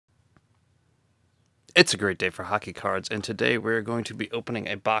It's a great day for hockey cards, and today we're going to be opening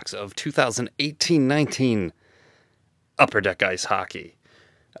a box of 2018-19 Upper Deck Ice Hockey.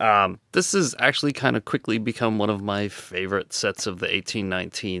 This has actually kind of quickly become one of my favorite sets of the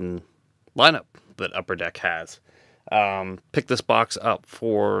 18-19 lineup that Upper Deck has. Picked this box up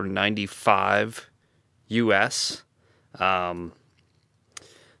for $95 US. The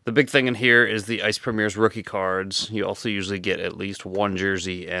big thing in here is the Ice Premier's rookie cards. You also usually get at least one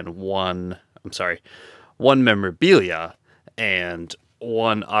jersey and one memorabilia and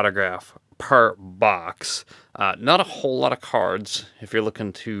one autograph per box. Not a whole lot of cards if you're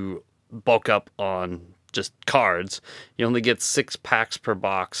looking to bulk up on just cards. You only get 6 packs per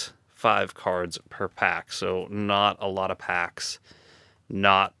box, 5 cards per pack. So not a lot of packs,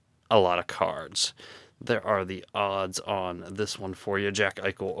 not a lot of cards. There are the odds on this one for you. Jack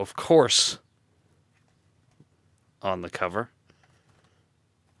Eichel, of course, on the cover.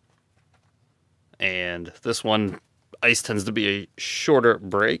 And this one, ice tends to be a shorter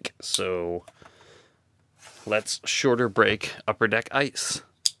break, so let's shorter break Upper Deck Ice,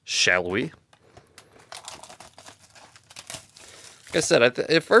 shall we? Like I said,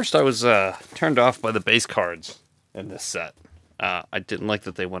 at first I was turned off by the base cards in this set. I didn't like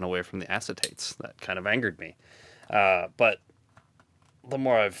that they went away from the acetates. That kind of angered me. But the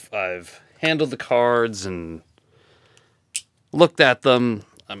more I've handled the cards and looked at them,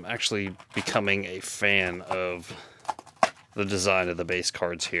 I'm actually becoming a fan of the design of the base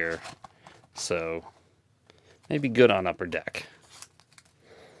cards here. So, maybe good on Upper Deck.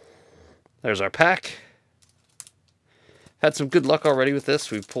 There's our pack. Had some good luck already with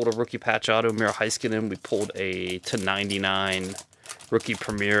this. We pulled a rookie patch auto, Miro Heiskanen. We pulled a /99 rookie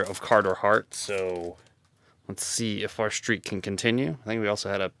premiere of Carter Hart. So, let's see if our streak can continue. I think we also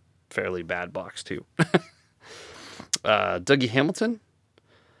had a fairly bad box, too. Dougie Hamilton.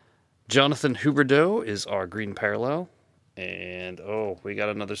 Jonathan Huberdeau is our green parallel. And, oh, we got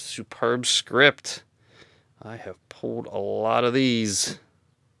another superb script. I have pulled a lot of these.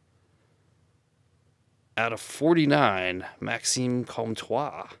 Out of 49, Maxime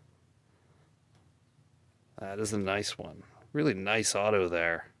Comtois. That is a nice one. Really nice auto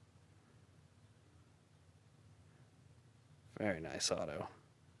there. Very nice auto.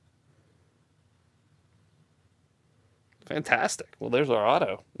 Fantastic. Well, there's our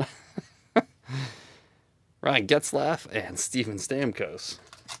auto. Ryan Getzlaf and Steven Stamkos.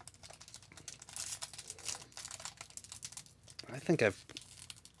 I think I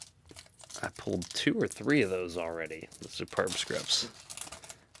pulled 2 or 3 of those already, the superb scripts,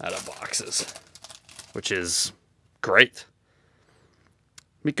 out of boxes, which is great.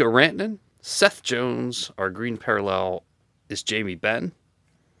 Mikko Rantanen, Seth Jones, our green parallel is Jamie Benn.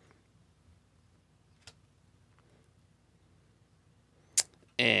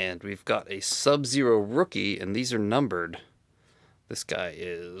 And we've got a Sub-Zero rookie, and these are numbered. This guy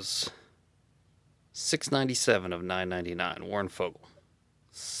is 697 of 999, Warren Foegele.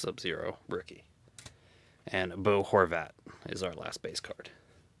 Sub-Zero rookie. And Bo Horvat is our last base card.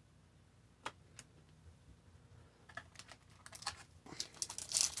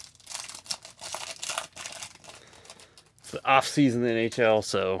 It's the off-season in the NHL,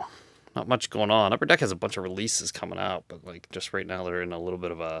 so not much going on. Upper Deck has a bunch of releases coming out, but like just right now they're in a little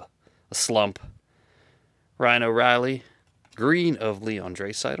bit of a slump. Ryan O'Reilly, green of Leon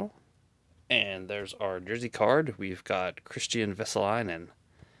Draisaitl. And there's our jersey card. We've got Christian Vesalainen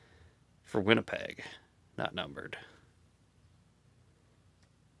for Winnipeg, not numbered.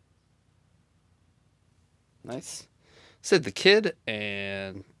 Nice. Sid the Kid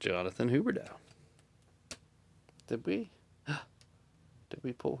and Jonathan Huberdeau. Did we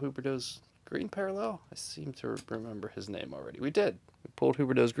pull Huberdeau's green parallel? I seem to remember his name already. We did. We pulled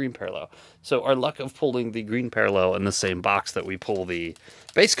Huberdeau's green parallel. So our luck of pulling the green parallel in the same box that we pull the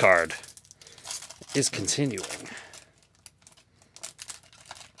base card is continuing.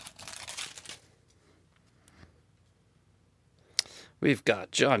 We've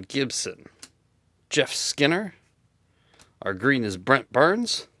got John Gibson, Jeff Skinner. Our green is Brent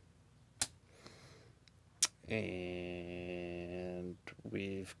Burns. And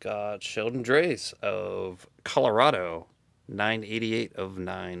we've got Sheldon Drace of Colorado, 988 of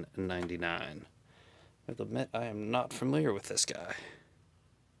 999. I have to admit, I am not familiar with this guy.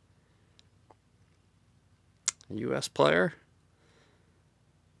 U.S. player.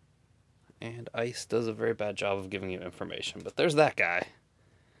 And Ice does a very bad job of giving you information. But there's that guy.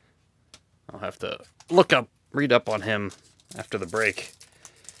 I'll have to read up on him after the break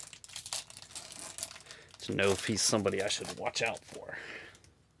to know if he's somebody I should watch out for.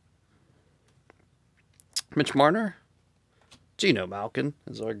 Mitch Marner. Geno Malkin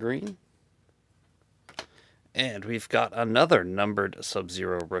is our green. And we've got another numbered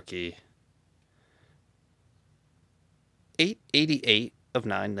Sub-Zero rookie. 888 of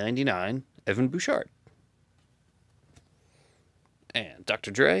 999, Evan Bouchard. And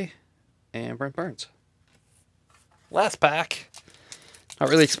Dr. Dre and Brent Burns. Last pack. Not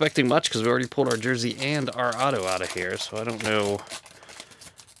really expecting much because we already pulled our jersey and our auto out of here, so I don't know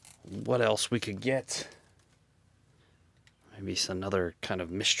what else we could get. Maybe some another kind of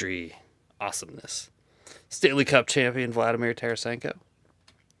mystery awesomeness. Stanley Cup champion Vladimir Tarasenko.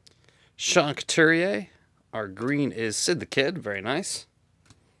 Sean Couturier. Our green is Sid the Kid. Very nice.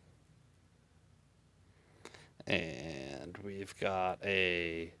 And we've got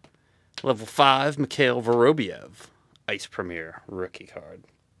a level 5 Mikhail Vorobiev Ice Premier rookie card.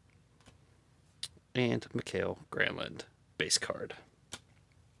 And Mikhail Granlund base card.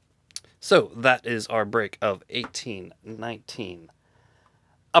 So that is our break of 18-19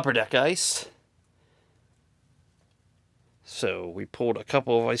 Upper Deck Ice. So we pulled a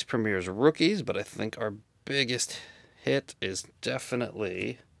couple of Ice Premiers rookies, but I think our biggest hit is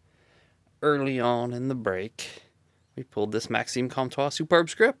definitely early on in the break. We pulled this Maxime Comtois Superb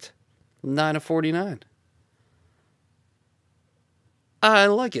Script. 9 of 49. I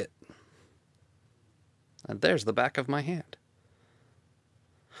like it. And there's the back of my hand.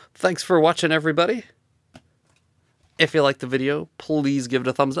 Thanks for watching, everybody. If you liked the video, please give it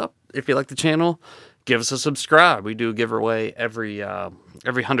a thumbs up. If you like the channel, give us a subscribe. We do a giveaway every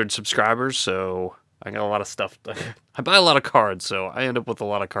 100 subscribers, so I got a lot of stuff. I buy a lot of cards, so I end up with a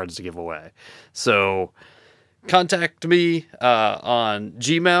lot of cards to give away. So contact me on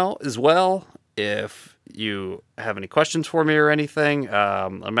Gmail as well if you have any questions for me or anything.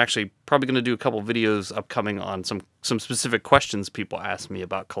 I'm actually probably going to do a couple videos upcoming on some specific questions people ask me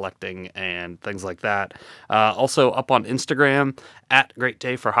about collecting and things like that. Also up on Instagram at Great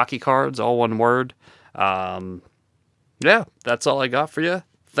Day for Hockey Cards, all one word. Yeah, that's all I got for you.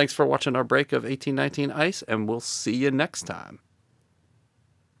 Thanks for watching our break of 18-19 Ice, and we'll see you next time.